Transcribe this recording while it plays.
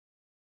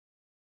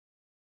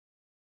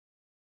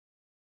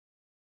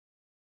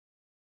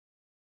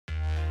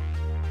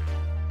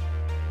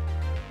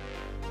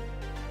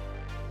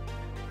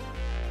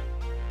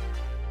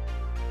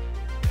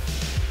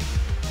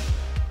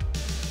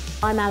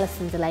I'm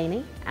Alison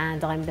Delaney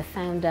and I'm the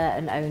founder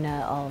and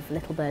owner of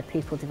Little Bird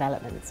People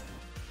Development.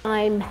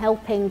 I'm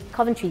helping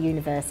Coventry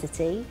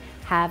University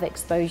have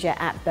exposure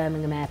at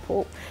Birmingham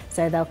Airport,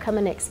 so they'll come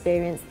and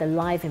experience the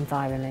live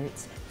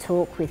environment,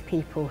 talk with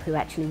people who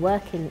actually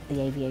work in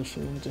the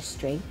aviation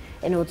industry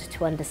in order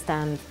to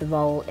understand the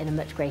role in a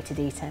much greater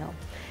detail.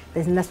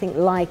 There's nothing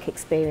like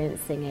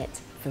experiencing it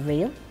for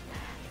real.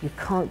 You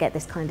can't get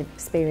this kind of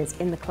experience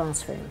in the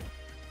classroom.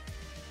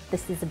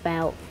 This is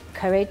about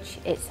courage,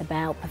 it's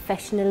about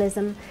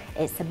professionalism,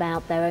 it's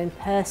about their own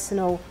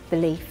personal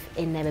belief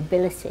in their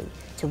ability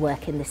to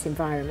work in this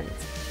environment.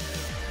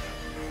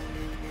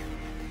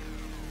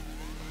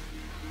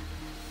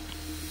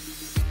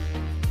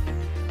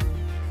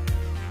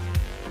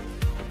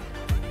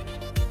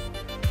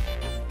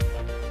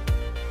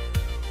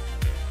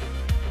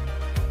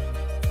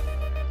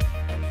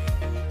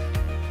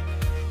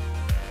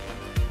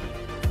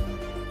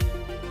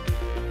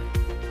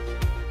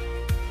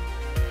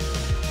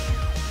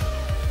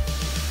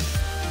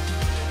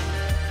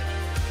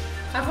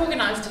 I've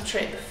organised a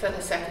trip for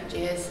the second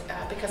years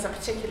because I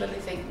particularly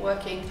think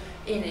working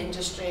in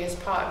industry as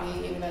part of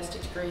your university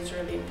degree is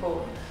really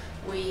important.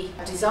 We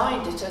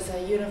designed it as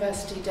a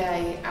university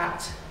day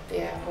at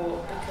the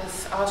airport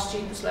because our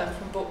students learn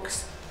from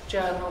books,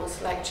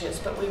 journals, lectures,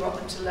 but we want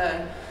them to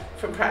learn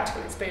from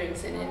practical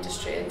experience in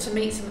industry and to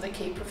meet some of the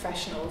key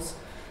professionals.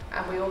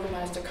 And we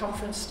organised a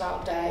conference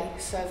style day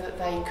so that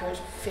they could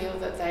feel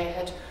that they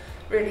had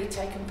really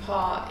taken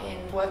part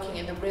in working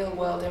in the real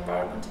world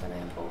environment of an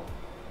airport.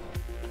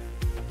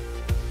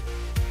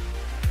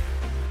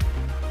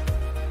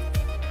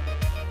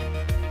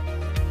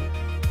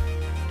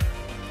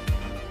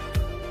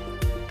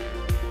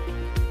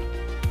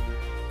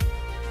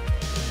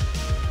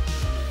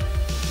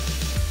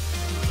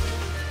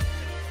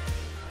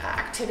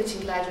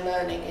 Activity-led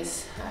learning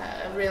is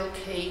a real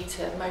key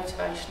to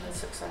motivation and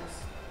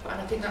success.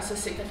 And I think that's a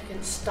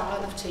significant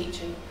style of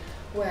teaching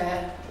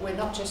where we're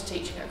not just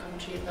teaching at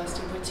Coventry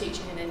University, we're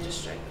teaching in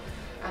industry.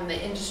 And the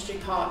industry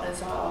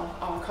partners are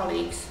our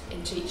colleagues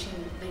in teaching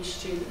these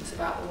students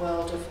about the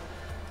world of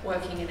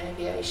working in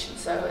aviation.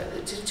 So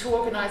to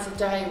organise a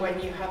day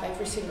when you have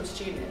every single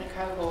student in a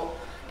cohort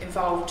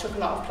involved took a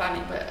lot of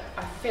planning, but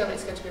I feel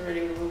it's going to be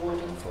really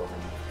rewarding for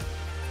them.